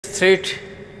threat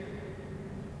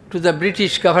to the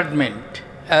British government,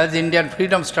 as Indian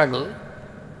freedom struggle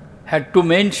had two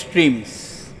main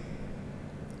streams.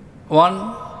 One,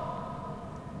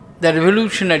 the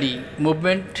revolutionary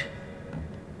movement,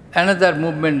 another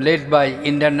movement led by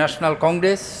Indian National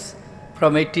Congress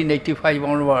from 1885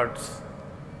 onwards,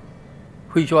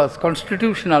 which was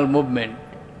constitutional movement,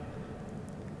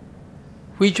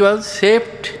 which was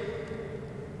shaped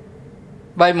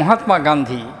by Mahatma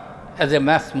Gandhi as a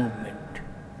mass movement.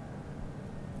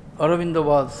 Aurobindo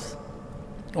was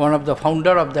one of the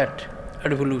founders of that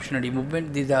revolutionary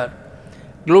movement. These are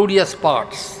glorious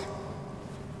parts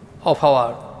of our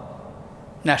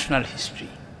national history.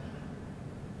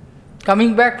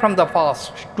 Coming back from the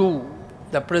past to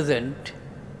the present,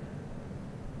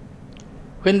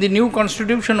 when the new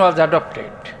constitution was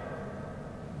adopted,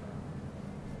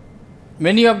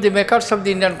 many of the makers of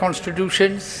the Indian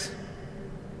constitutions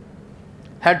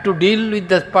had to deal with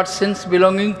the persons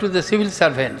belonging to the civil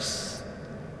servants.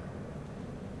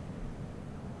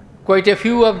 Quite a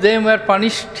few of them were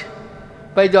punished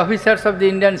by the officers of the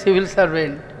Indian civil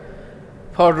servant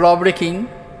for law-breaking,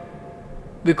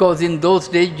 because in those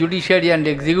days judiciary and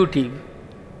executive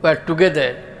were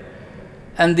together,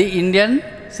 and the Indian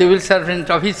civil servant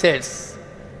officers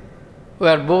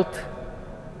were both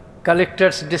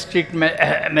collectors, district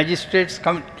magistrates,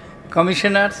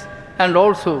 commissioners, and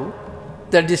also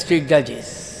the district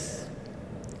judges.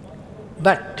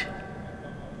 But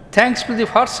thanks to the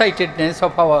farsightedness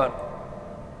of our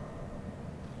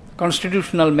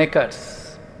constitutional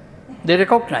makers, they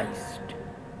recognized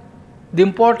the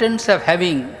importance of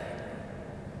having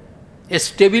a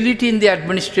stability in the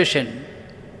administration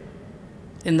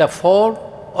in the form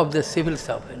of the civil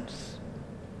servants.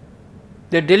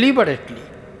 They deliberately,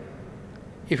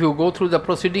 if you go through the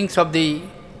proceedings of the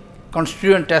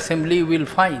Constituent Assembly, you will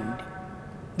find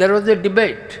there was a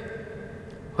debate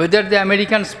whether the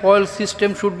American spoils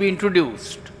system should be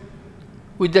introduced.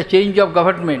 With the change of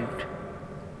government,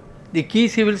 the key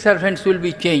civil servants will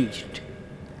be changed.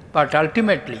 But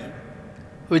ultimately,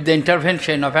 with the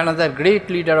intervention of another great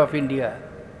leader of India,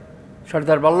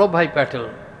 Sardar Vallabhbhai Patel,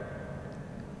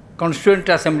 Constituent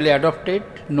Assembly adopted,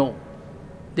 no,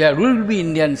 there will be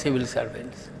Indian civil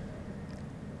servants.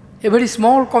 A very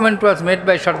small comment was made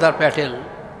by Sardar Patel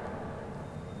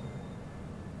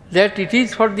that it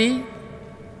is for the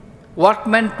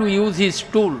workman to use his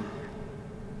tool.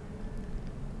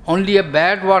 Only a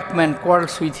bad workman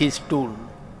quarrels with his tool.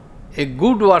 A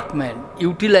good workman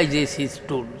utilizes his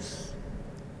tools.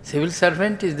 Civil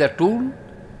servant is the tool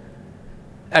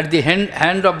at the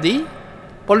hand of the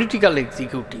political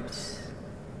executives.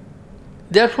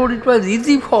 Therefore, it was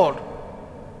easy for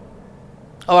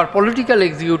our political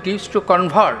executives to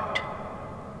convert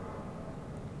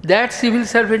that civil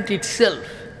servant itself,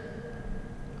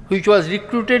 which was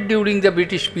recruited during the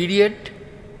British period,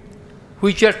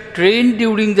 which are trained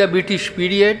during the British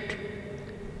period,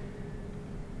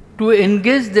 to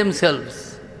engage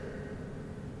themselves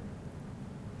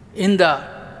in the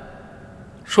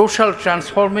social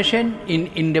transformation in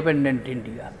independent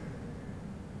India.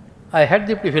 I had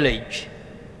the privilege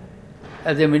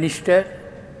as a minister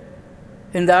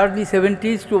in the early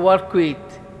 70s to work with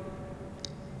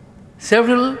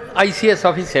several ICS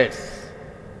officers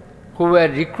who were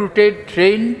recruited,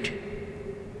 trained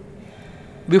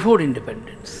before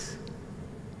independence.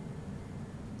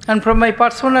 And from my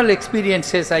personal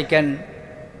experiences, I can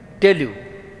tell you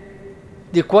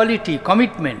the quality,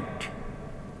 commitment,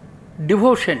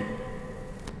 devotion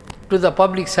to the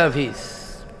public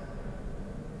service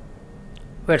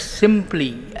were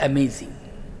simply amazing.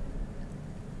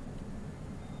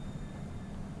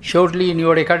 Shortly in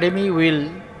your academy, we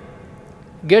will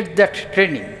get that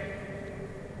training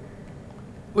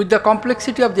with the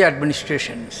complexity of the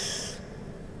administrations,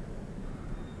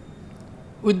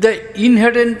 with the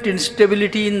inherent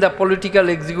instability in the political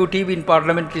executive in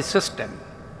parliamentary system.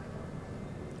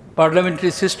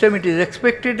 Parliamentary system, it is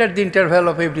expected at the interval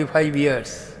of every 5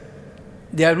 years,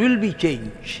 there will be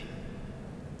change.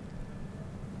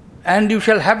 And you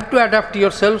shall have to adapt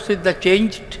yourselves with the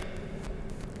changed.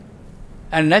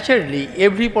 And naturally,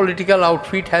 every political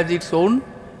outfit has its own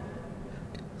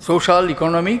social,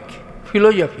 economic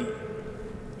philosophy.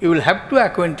 You will have to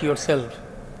acquaint yourself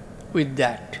with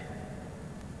that.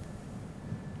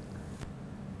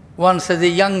 Once as a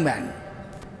young man,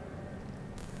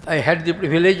 I had the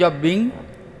privilege of being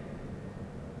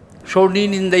sworn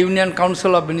in the Union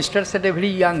Council of Ministers at a very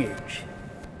young age.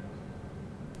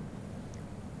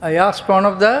 I asked one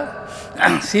of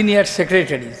the senior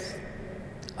secretaries.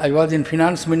 I was in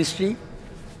Finance Ministry,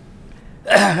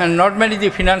 and not merely the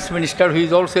Finance Minister, who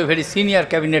is also a very senior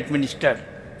cabinet minister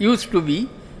used to be,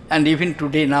 and even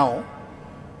today now,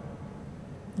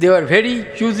 they were very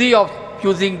choosy of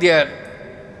choosing their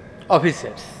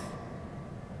officers.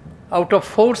 Out of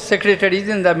 4 secretaries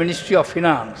in the Ministry of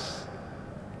Finance,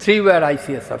 3 were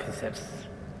ICS officers.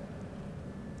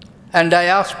 And I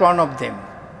asked one of them.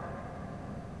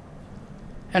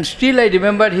 And still I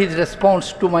remember his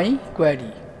response to my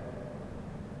query.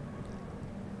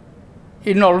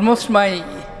 In almost my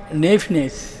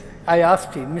naiveness, I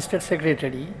asked him, Mr.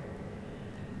 Secretary,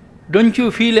 don't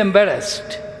you feel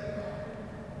embarrassed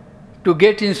to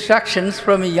get instructions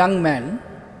from a young man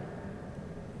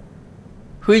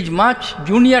who is much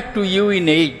junior to you in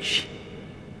age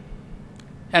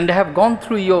and have gone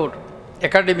through your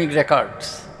academic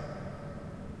records,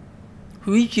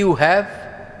 which you have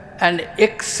an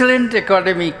excellent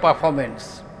academic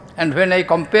performance, and when I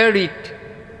compare it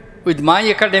with my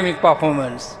academic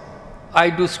performance,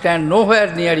 I do stand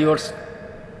nowhere near your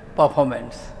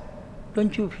performance.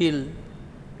 Don't you feel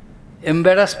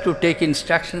embarrassed to take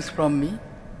instructions from me?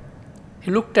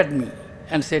 He looked at me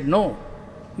and said, no,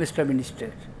 Mr.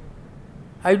 Minister,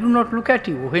 I do not look at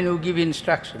you when you give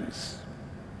instructions.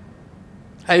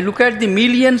 I look at the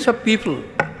millions of people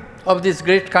of this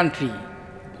great country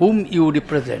whom you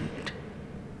represent.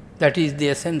 That is the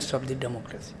essence of the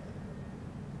democracy.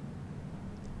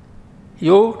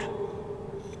 Your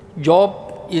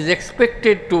job is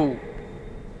expected to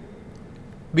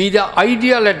be the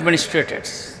ideal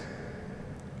administrators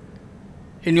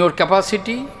in your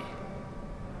capacity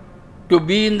to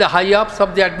be in the high ups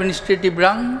of the administrative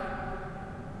rung,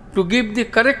 to give the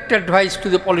correct advice to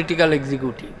the political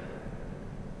executive.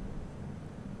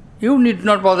 You need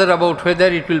not bother about whether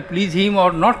it will please him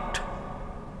or not.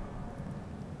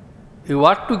 You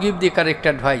are to give the correct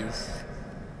advice,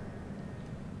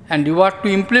 and you are to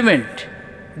implement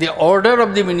the order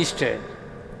of the minister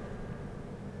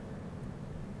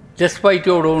despite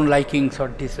your own likings or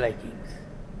dislikings.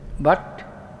 But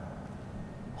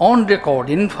on record,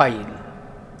 in file,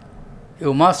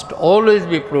 you must always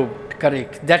be proved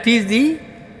correct. That is the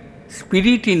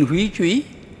spirit in which we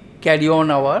carry on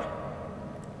our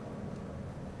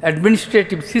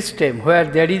administrative system, where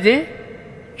there is a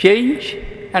change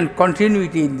and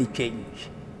continuity in the change.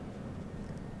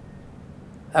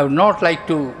 I would not like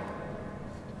to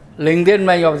lengthen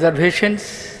my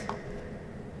observations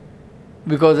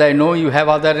because I know you have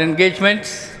other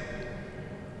engagements.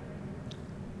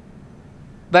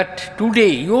 But today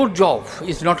your job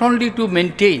is not only to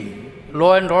maintain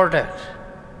law and order,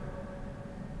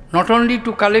 not only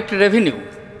to collect revenue.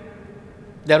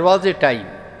 There was a time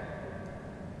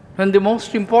when the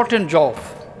most important job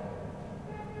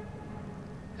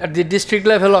at the district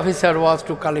level officer was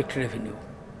to collect revenue.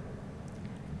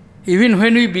 Even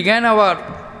when we began our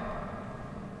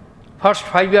first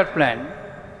 5-year plan,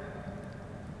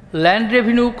 land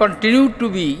revenue continued to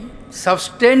be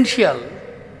substantial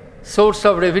source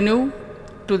of revenue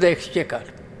to the exchequer.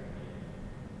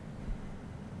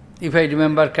 If I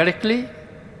remember correctly,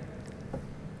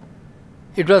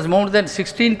 it was more than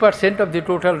 16% of the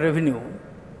total revenue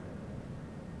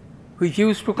which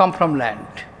used to come from land.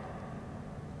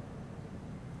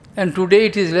 And today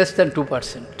it is less than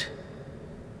 2%.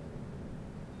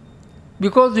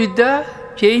 Because with the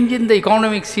change in the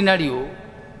economic scenario,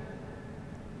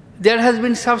 there has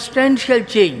been substantial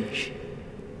change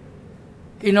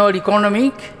in our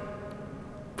economic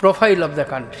profile of the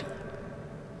country.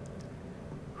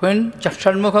 When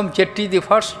Shanmugam Chetty, the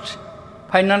first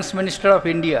Finance Minister of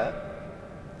India,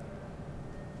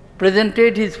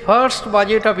 presented his first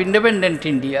budget of independent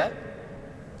India,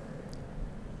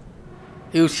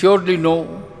 you surely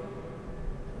know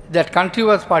that country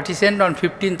was partitioned on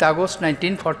 15th August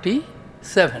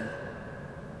 1947.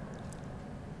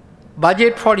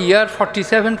 Budget for year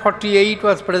 47-48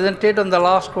 was presented on the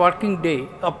last working day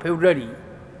of February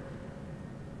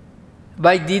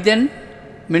by the then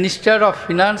Minister of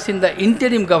Finance in the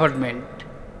interim government,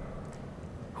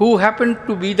 who happened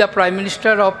to be the Prime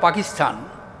Minister of Pakistan,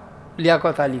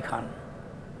 Liaquat Ali Khan.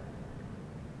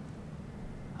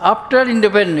 After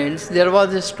independence, there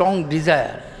was a strong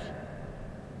desire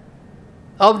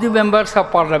of the members of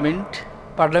Parliament.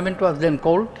 Parliament was then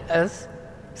called as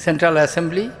Central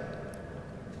Assembly,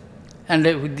 and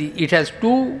it has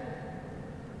 2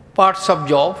 parts of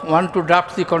job, one to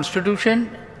draft the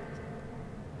constitution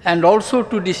and also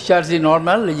to discharge the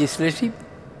normal legislative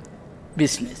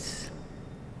business.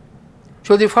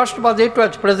 So the first budget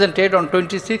was presented on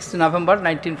 26th November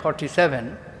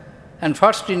 1947, and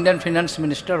first Indian Finance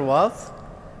Minister was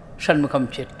Shanmugam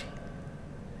Chetty.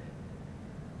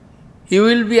 You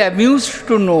will be amused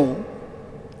to know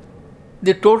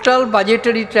the total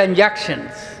budgetary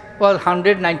transactions was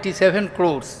 197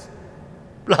 crores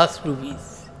plus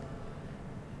rupees.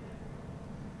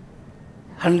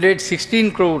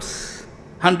 116 crores,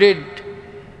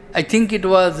 I think it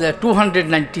was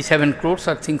 297 crores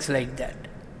or things like that.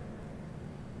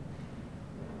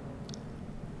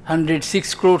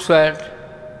 106 crores were,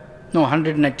 no,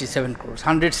 197 crores.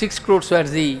 106 crores were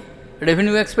the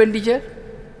revenue expenditure,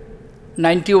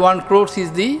 91 crores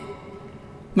is the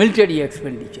military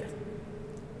expenditure.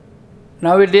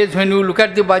 Nowadays, when you look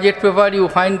at the budget paper, you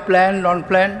find planned,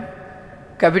 non-planned,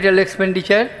 capital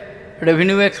expenditure,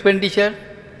 revenue expenditure.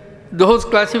 Those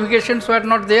classifications were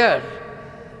not there.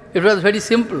 It was very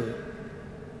simple.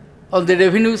 On the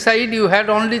revenue side, you had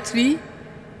only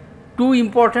two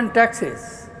important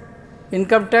taxes,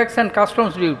 income tax and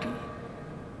customs duty.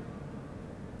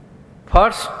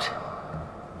 First,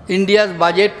 India's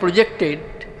budget projected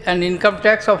an income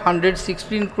tax of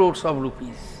 116 crores of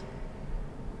rupees,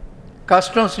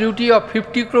 customs duty of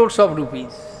 50 crores of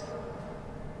rupees,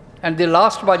 and the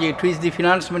last budget, which the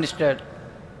finance minister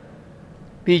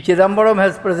P. Chidambaram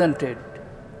has presented,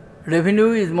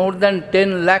 revenue is more than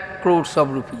 10 lakh crores of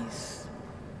rupees.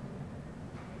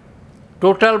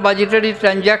 Total budgetary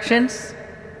transactions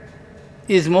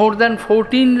is more than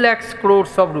 14 lakhs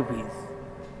crores of rupees.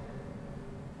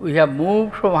 We have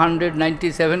moved from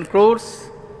 197 crores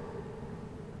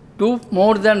to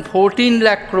more than 14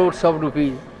 lakh crores of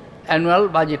rupees annual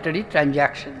budgetary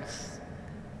transactions.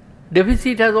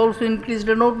 Deficit has also increased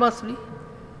enormously.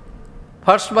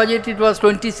 First budget it was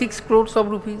 26 crores of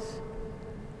rupees,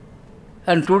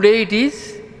 and today it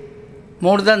is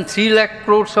more than 3 lakh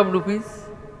crores of rupees.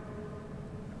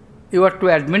 You are to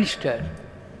administer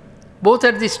both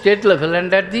at the state level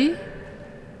and at the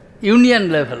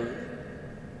union level.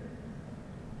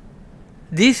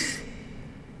 This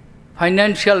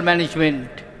financial management,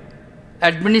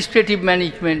 administrative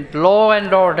management, law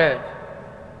and order,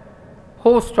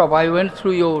 host of, I went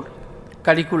through your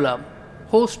curriculum,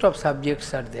 host of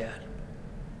subjects are there.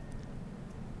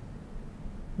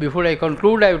 Before I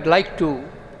conclude, I would like to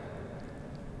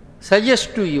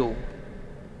suggest to you,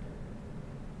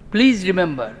 please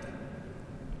remember,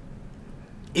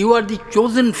 you are the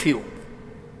chosen few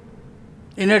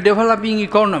in a developing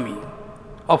economy.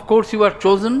 Of course, you are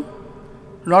chosen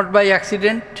not by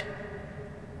accident,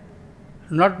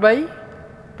 not by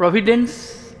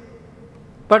providence,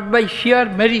 but by sheer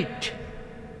merit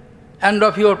and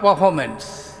of your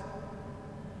performance.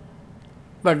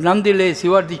 But nonetheless,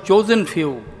 you are the chosen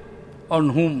few on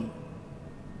whom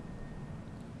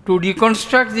to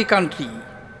reconstruct the country,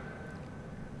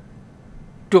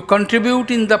 to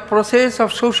contribute in the process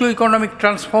of socio-economic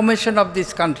transformation of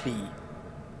this country,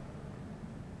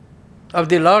 of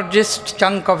the largest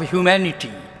chunk of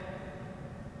humanity,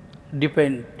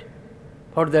 depend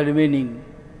for the remaining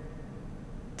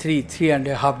three and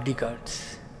a half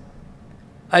decades.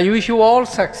 I wish you all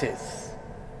success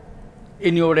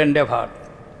in your endeavor.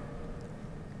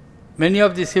 Many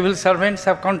of the civil servants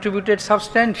have contributed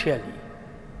substantially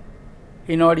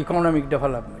in our economic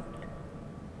development.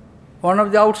 One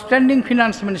of the outstanding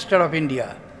finance minister of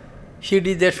India, Shri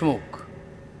Deshmukh,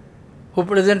 who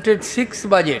presented 6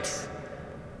 budgets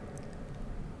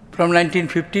from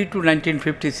 1950 to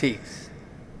 1956,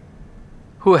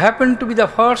 who happened to be the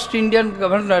first Indian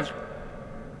governor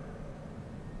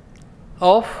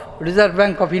of Reserve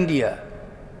Bank of India,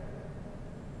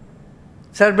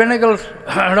 Sir Benegal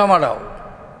Ramarao,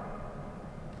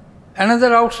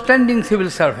 another outstanding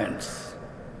civil servants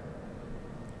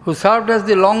who served as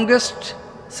the longest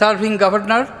serving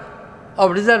governor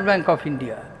of Reserve Bank of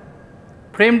India,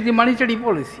 framed the monetary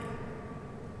policy.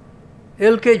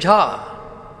 L.K. Jha,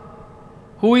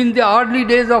 who in the early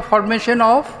days of formation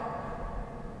of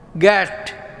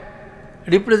GATT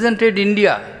represented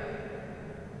India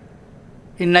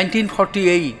in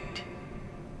 1948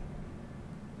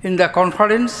 in the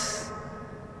conference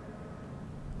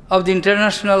of the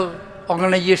international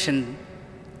organization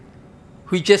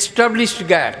which established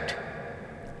GATT,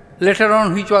 later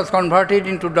on which was converted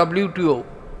into WTO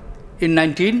in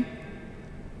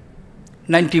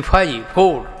 1995,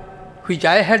 which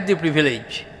I had the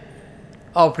privilege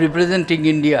of representing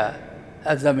India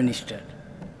as the minister.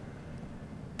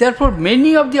 Therefore,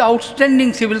 many of the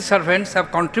outstanding civil servants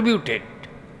have contributed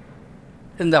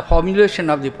in the formulation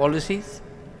of the policies,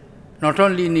 not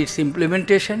only in its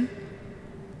implementation,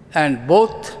 and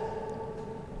both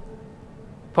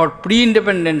for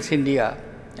pre-independence India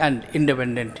and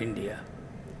independent India.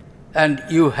 And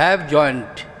you have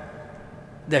joined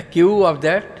the queue of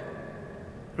that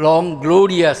long,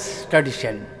 glorious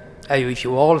tradition. I wish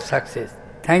you all success.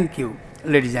 Thank you,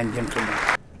 ladies and gentlemen.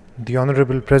 The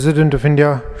Honorable President of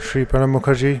India, Shri Pranab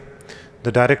Mukherjee,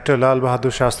 the Director, Lal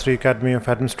Bahadur Shastri Academy of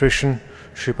Administration,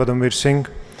 Shri Pranab Singh,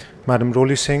 Madam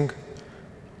Roli Singh,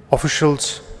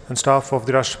 officials and staff of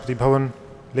the Rashtrapati Bhavan,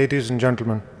 ladies and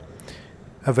gentlemen,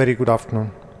 a very good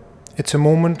afternoon. It's a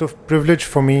moment of privilege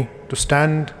for me to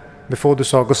stand before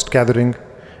this august gathering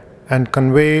and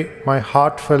convey my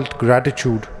heartfelt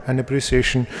gratitude and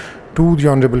appreciation to the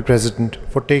Honorable President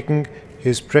for taking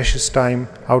his precious time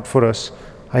out for us.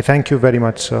 I thank you very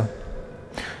much, sir.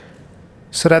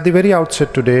 Sir, at the very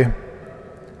outset today,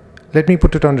 let me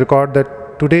put it on record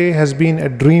that today has been a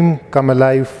dream come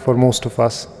alive for most of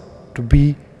us to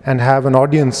be and have an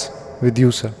audience with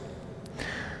you, sir.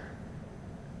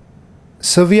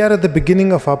 So we are at the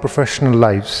beginning of our professional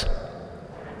lives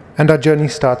and our journey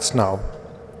starts now.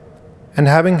 And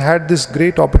having had this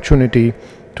great opportunity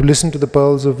to listen to the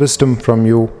pearls of wisdom from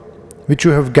you, which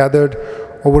you have gathered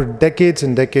over decades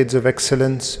and decades of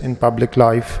excellence in public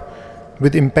life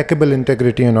with impeccable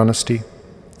integrity and honesty,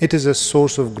 it is a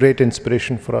source of great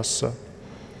inspiration for us, sir.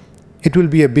 It will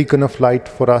be a beacon of light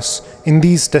for us in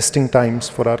these testing times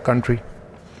for our country.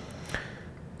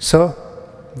 Sir,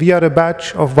 we are a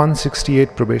batch of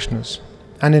 168 probationers,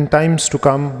 and in times to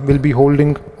come will be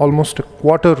holding almost a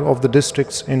quarter of the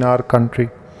districts in our country.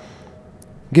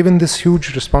 Given this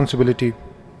huge responsibility,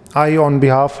 I, on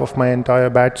behalf of my entire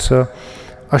batch, sir,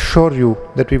 assure you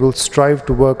that we will strive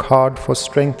to work hard for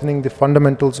strengthening the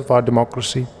fundamentals of our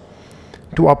democracy,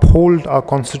 to uphold our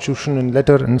constitution in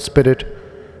letter and spirit,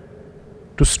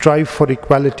 to strive for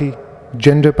equality,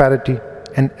 gender parity,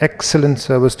 and excellent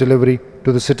service delivery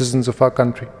to the citizens of our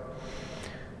country.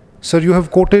 Sir, you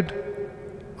have quoted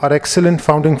our excellent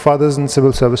founding fathers in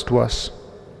civil service to us.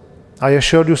 I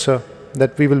assure you, sir,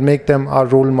 that we will make them our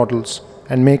role models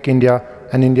and make India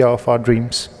an India of our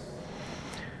dreams.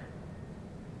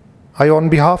 I, on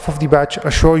behalf of the batch,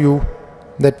 assure you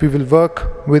that we will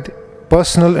work with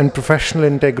personal and professional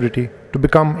integrity to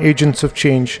become agents of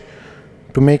change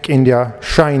to make India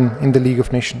shine in the League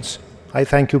of Nations. I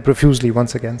thank you profusely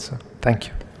once again, sir. Thank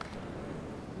you.